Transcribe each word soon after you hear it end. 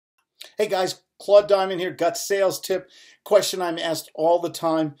Hey guys, Claude Diamond here, gut sales tip. Question I'm asked all the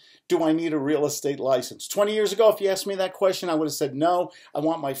time, do I need a real estate license? 20 years ago, if you asked me that question, I would have said no. I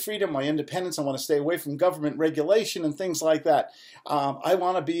want my freedom, my independence. I want to stay away from government regulation and things like that. I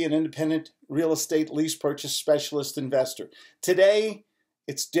want to be an independent real estate lease purchase specialist investor. Today,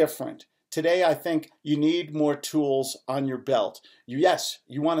 it's different. Today, I think you need more tools on your belt. Yes,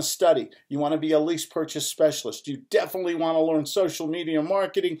 you want to study. You want to be a lease purchase specialist. You definitely want to learn social media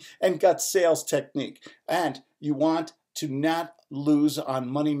marketing and gut sales technique. And you want to not lose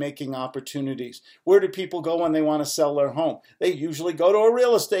on money-making opportunities. Where do people go when they want to sell their home? They usually go to a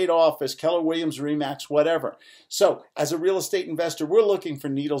real estate office, Keller Williams, RE/MAX, whatever. So as a real estate investor, we're looking for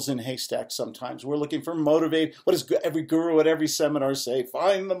needles in haystacks sometimes. We're looking for motivate. What does every guru at every seminar say?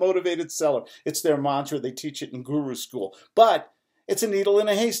 Find the motivated seller. It's their mantra. They teach it in guru school. But it's a needle in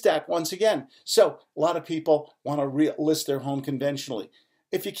a haystack once again. So a lot of people want to list their home conventionally.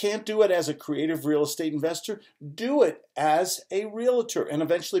 If you can't do it as a creative real estate investor, do it as a realtor and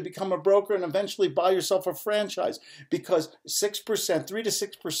eventually become a broker and eventually buy yourself a franchise, because 6%, 3 to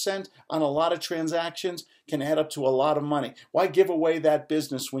 6% on a lot of transactions can add up to a lot of money. Why give away that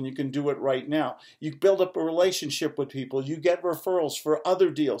business when you can do it right now? You build up a relationship with people. You get referrals for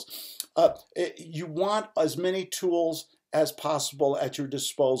other deals. You want as many tools as possible at your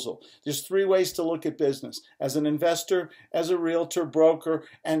disposal. There's 3 ways to look at business: as an investor, as a realtor, broker,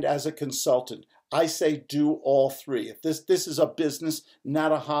 and as a consultant. I say do all 3. If this is a business,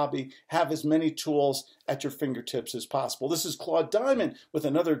 not a hobby, have as many tools at your fingertips as possible. This is Claude Diamond with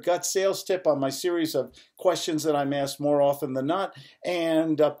another gut sales tip on my series of questions that I'm asked more often than not.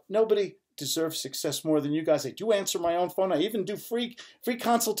 And nobody deserve success more than you guys. I do answer my own phone. I even do free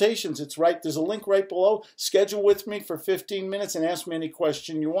consultations. It's right. There's a link right below. Schedule with me for 15 minutes and ask me any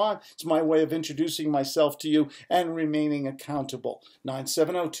question you want. It's my way of introducing myself to you and remaining accountable.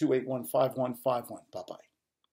 970-281-5151. Bye-bye.